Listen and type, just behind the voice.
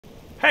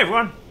Hey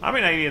everyone, I'm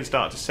in Aliens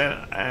Dark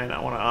Descent and I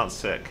want to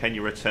answer, can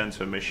you return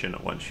to a mission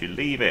once you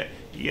leave it?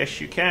 Yes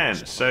you can.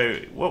 So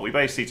what we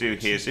basically do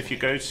here is if you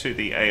go to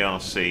the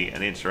ARC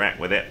and interact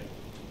with it,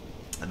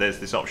 there's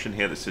this option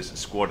here that says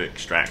squad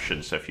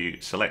extraction. So if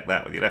you select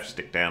that with your left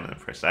stick down and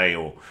press A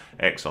or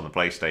X on the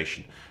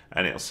PlayStation,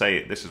 and it'll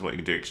say this is what you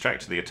can do.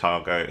 Extract to the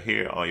Otago.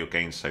 Here are your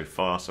gains so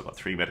far. So I've got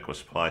 3 medical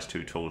supplies,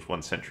 2 tools,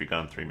 1 sentry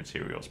gun, 3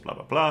 materials, blah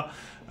blah blah.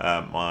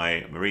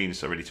 My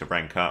Marines are ready to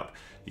rank up.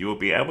 You will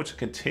be able to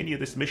continue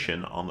this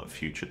mission on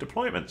future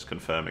deployments.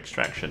 Confirm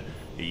extraction.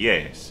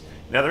 Yes.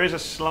 Now there is a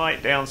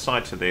slight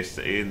downside to this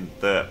in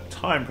that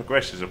time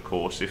progresses, of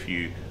course. If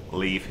you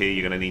leave here,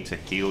 you're going to need to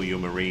heal your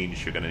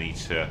Marines. You're going to need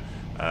to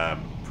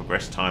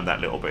progress time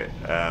that little bit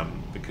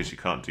because you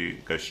can't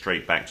go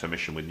straight back to a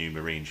mission with new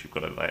Marines. You've got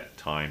to let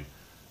time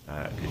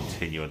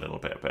continue a little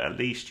bit, but at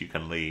least you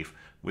can leave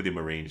with your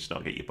Marines,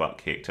 not get your butt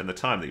kicked. And the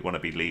time that you want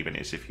to be leaving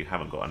is if you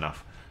haven't got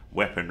enough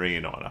weaponry,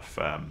 not enough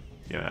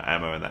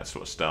ammo and that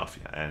sort of stuff,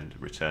 and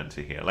return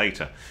to here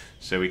later.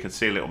 So we can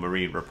see a little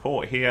Marine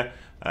report here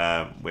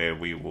where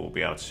we will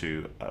be able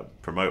to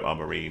promote our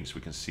Marines.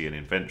 We can see an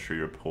inventory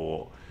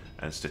report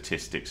and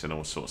statistics and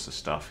all sorts of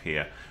stuff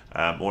here.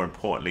 More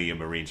importantly, your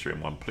Marines are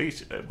in one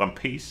piece,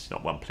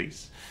 not one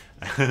piece,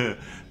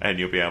 and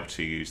you'll be able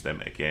to use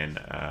them again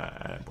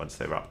once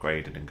they're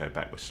upgraded and go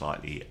back with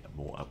slightly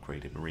more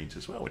upgraded Marines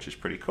as well, which is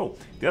pretty cool.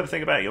 The other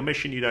thing about your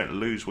mission, you don't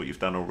lose what you've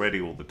done already.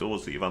 All the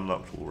doors that you've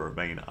unlocked will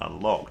remain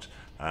unlocked.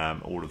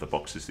 All of the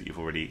boxes that you've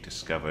already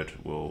discovered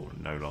will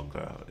no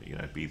longer,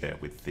 be there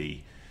with the,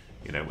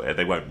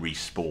 they won't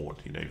respawn.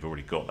 You've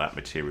already got that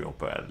material,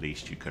 but at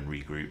least you can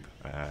regroup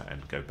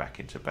and go back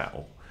into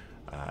battle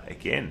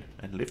again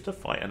and live to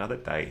fight another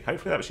day.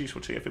 Hopefully that was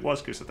useful to you. If it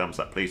was, give us a thumbs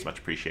up, please. Much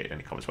appreciated.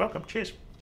 Any comments, welcome. Cheers.